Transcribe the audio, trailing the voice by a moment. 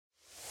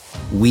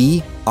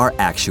We are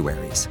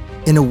actuaries.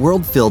 In a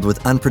world filled with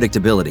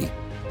unpredictability,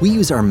 we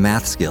use our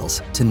math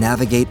skills to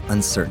navigate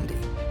uncertainty.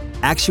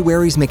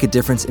 Actuaries make a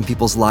difference in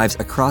people's lives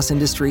across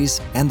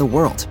industries and the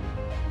world.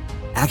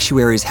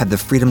 Actuaries have the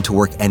freedom to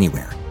work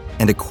anywhere,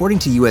 and according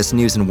to U.S.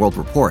 News & World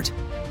Report,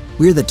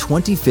 we're the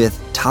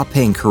 25th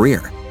top-paying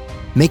career.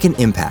 Make an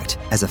impact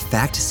as a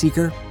fact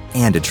seeker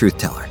and a truth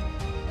teller.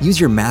 Use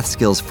your math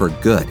skills for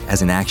good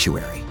as an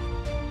actuary.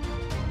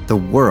 The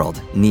world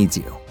needs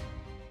you.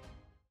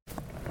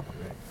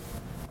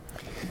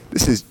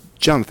 This is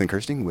Jonathan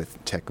Kirsting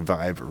with Tech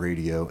Vibe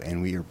Radio,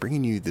 and we are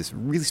bringing you this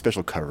really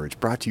special coverage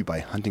brought to you by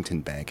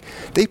Huntington Bank.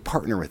 They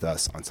partner with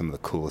us on some of the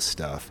coolest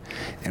stuff,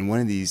 and one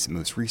of these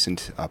most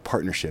recent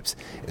partnerships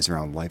is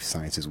around Life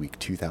Sciences Week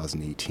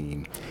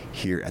 2018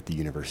 here at the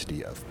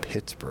University of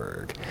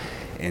Pittsburgh.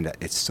 And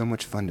it's so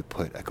much fun to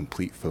put a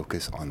complete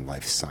focus on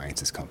life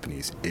sciences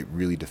companies. It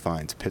really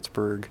defines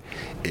Pittsburgh.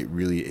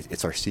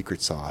 It's our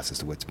secret sauce as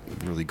to what's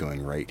really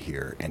going right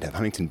here. And at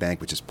Huntington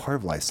Bank, which is part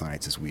of Life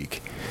Sciences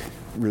Week,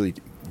 really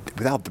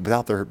without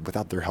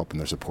their help and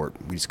their support,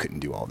 we just couldn't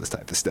do all this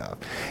type of stuff.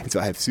 And so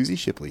I have Susie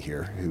Shipley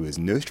here, who is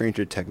no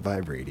stranger to Tech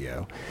Vibe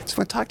Radio. Just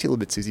want to talk to you a little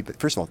bit, Susie, but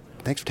first of all,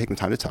 thanks for taking the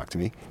time to talk to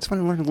me. Just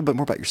want to learn a little bit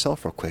more about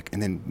yourself real quick,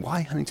 and then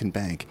why Huntington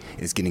Bank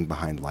is getting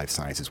behind Life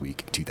Sciences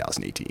Week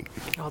 2018.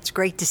 Well, it's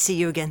great to see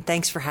you again.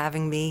 Thanks for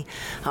having me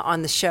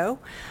on the show.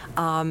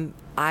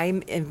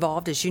 I'm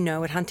involved, as you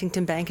know, at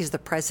Huntington Bank as the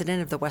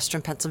president of the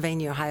Western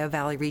Pennsylvania, Ohio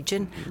Valley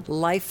region.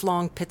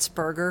 Lifelong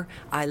Pittsburgher.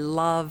 I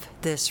love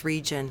this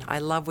region. I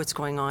love what's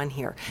going on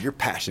here. Your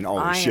passion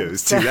always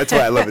shows, too. That's why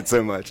I love it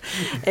so much.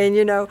 And,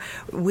 you know,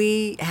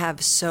 we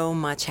have so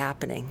much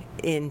happening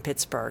in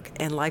Pittsburgh,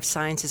 and Life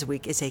Sciences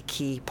Week is a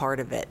key part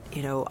of it.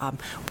 You know,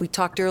 we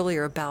talked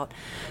earlier about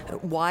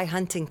why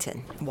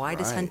Huntington. Why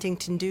does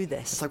Huntington do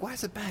this? It's like, why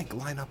does a bank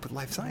line up with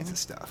life sciences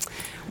stuff?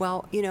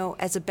 Well, you know,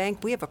 as a bank,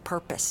 we have a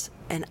purpose.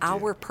 And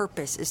our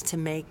purpose is to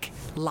make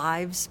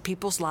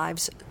people's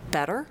lives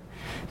better,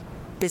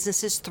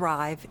 businesses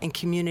thrive, and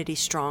communities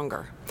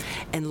stronger.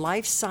 And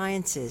life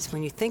sciences,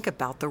 when you think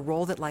about the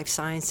role that life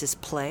sciences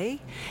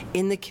play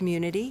in the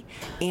community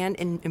and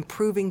in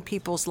improving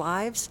people's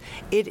lives,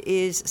 it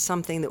is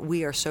something that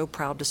we are so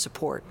proud to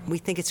support. We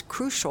think it's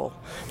crucial,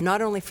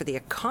 not only for the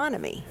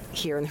economy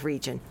here in the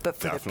region, but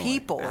for the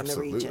people in the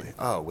region.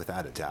 Oh,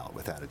 without a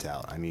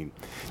doubt. I mean,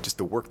 just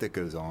the work that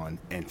goes on,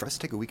 and for us to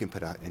take a week and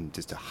put out and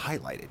just to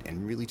highlight it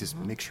and really just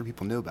make sure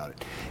people know about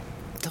it.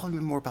 Tell me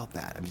more about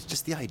that. I mean,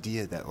 just the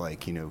idea that,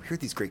 like, you know, here are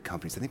these great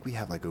companies. I think we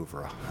have like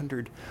over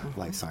 100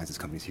 life sciences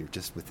companies here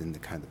just within the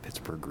kind of the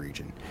Pittsburgh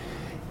region.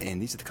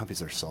 And these are the companies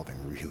that are solving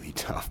really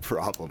tough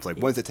problems, like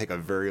ones that take a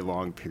very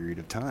long period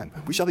of time.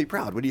 We shall be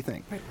proud. What do you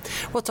think? Right.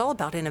 Well, it's all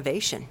about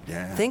innovation.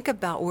 Yeah. Think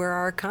about where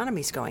our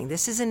economy's going.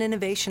 This is an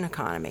innovation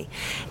economy.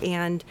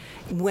 And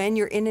when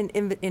you're in an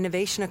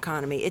innovation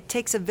economy, it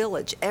takes a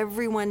village.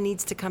 Everyone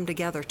needs to come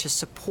together to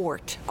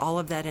support all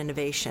of that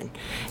innovation.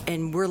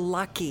 And we're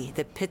lucky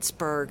that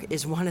Pittsburgh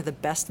is one of the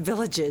best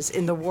villages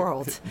in the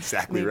world.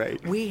 Exactly right.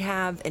 We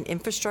have an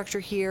infrastructure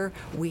here,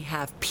 we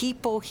have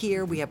people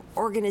here, we have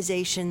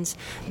organizations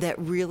that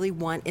really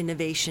want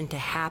innovation to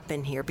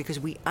happen here because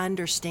we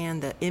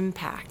understand the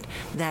impact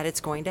that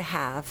it's going to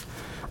have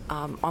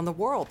on the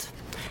world.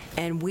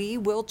 And we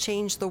will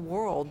change the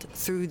world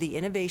through the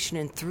innovation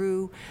and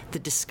through the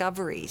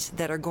discoveries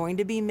that are going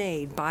to be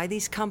made by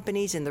these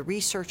companies and the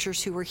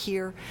researchers who are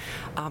here.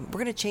 We're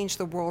going to change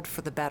the world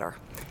for the better.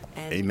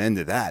 And amen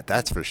to that,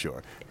 that's for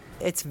sure.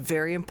 It's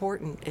very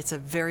important. It's a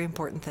very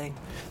important thing.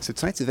 So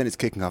tonight's event is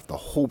kicking off the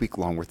whole week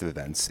long worth of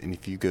events. And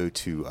if you go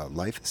to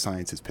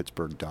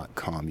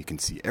lifesciencespittsburgh.com, you can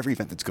see every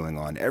event that's going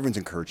on. Everyone's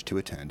encouraged to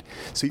attend.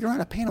 So you're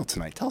on a panel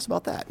tonight. Tell us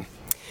about that.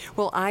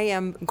 Well, I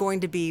am going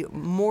to be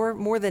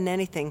more than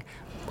anything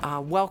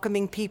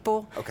welcoming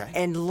people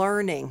and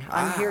learning.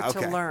 I'm here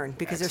to learn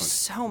because there's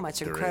so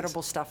much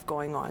incredible stuff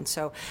going on.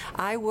 So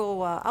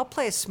I'll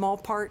play a small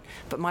part,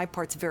 but my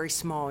part's very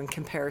small in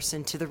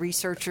comparison to the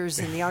researchers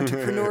and the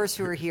entrepreneurs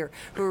who are here,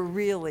 who are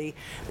really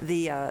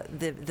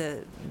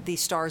the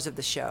stars of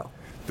the show.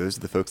 Those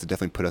are the folks that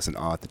definitely put us in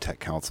awe at the Tech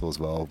Council as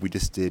well. We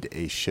just did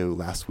a show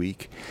last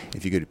week.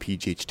 If you go to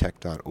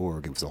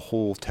pghtech.org, it was a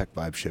whole Tech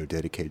Vibe show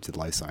dedicated to the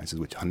life sciences,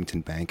 which Huntington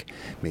Bank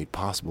made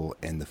possible.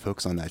 And the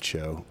folks on that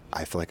show,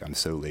 I feel like I'm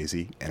so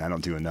lazy and I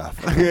don't do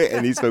enough.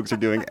 And these folks are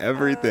doing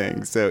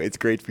everything. So it's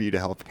great for you to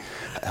help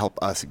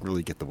us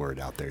really get the word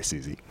out there,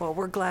 Susie. Well,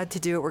 we're glad to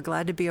do it. We're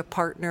glad to be a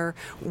partner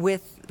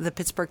with the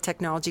Pittsburgh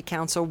Technology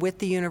Council, with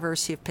the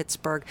University of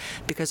Pittsburgh,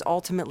 because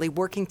ultimately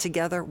working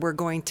together, we're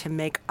going to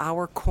make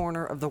our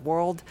corner of the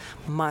world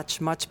much,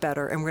 much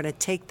better. And we're going to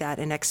take that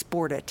and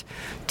export it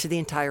to the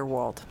entire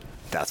world.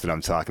 That's what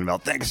I'm talking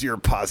about. Thanks for your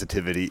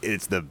positivity.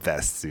 It's the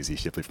best. Susie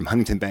Shipley from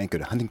Huntington Bank. Go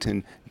to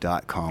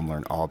huntington.com.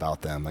 Learn all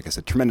about them. Like I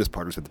said, tremendous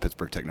partners with the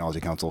Pittsburgh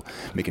Technology Council,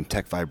 making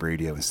Tech Vibe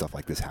Radio and stuff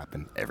like this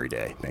happen every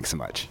day. Thanks so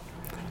much.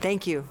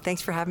 Thank you.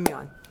 Thanks for having me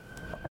on.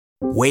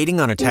 Waiting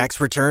on a tax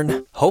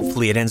return?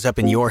 Hopefully it ends up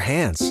in your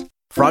hands.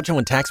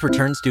 Fraudulent tax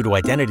returns due to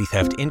identity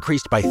theft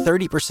increased by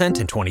 30%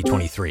 in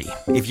 2023.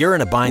 If you're in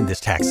a bind this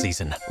tax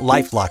season,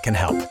 LifeLock can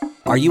help.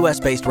 Our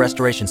U.S.-based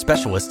restoration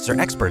specialists are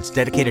experts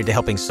dedicated to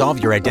helping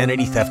solve your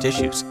identity theft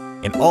issues.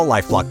 And all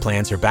LifeLock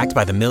plans are backed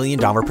by the $1 Million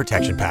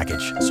Protection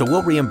Package. So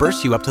we'll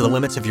reimburse you up to the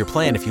limits of your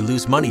plan if you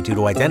lose money due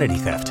to identity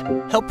theft.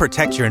 Help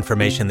protect your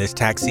information this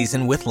tax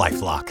season with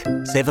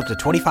LifeLock. Save up to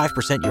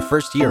 25% your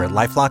first year at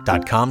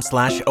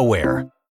LifeLock.com/aware.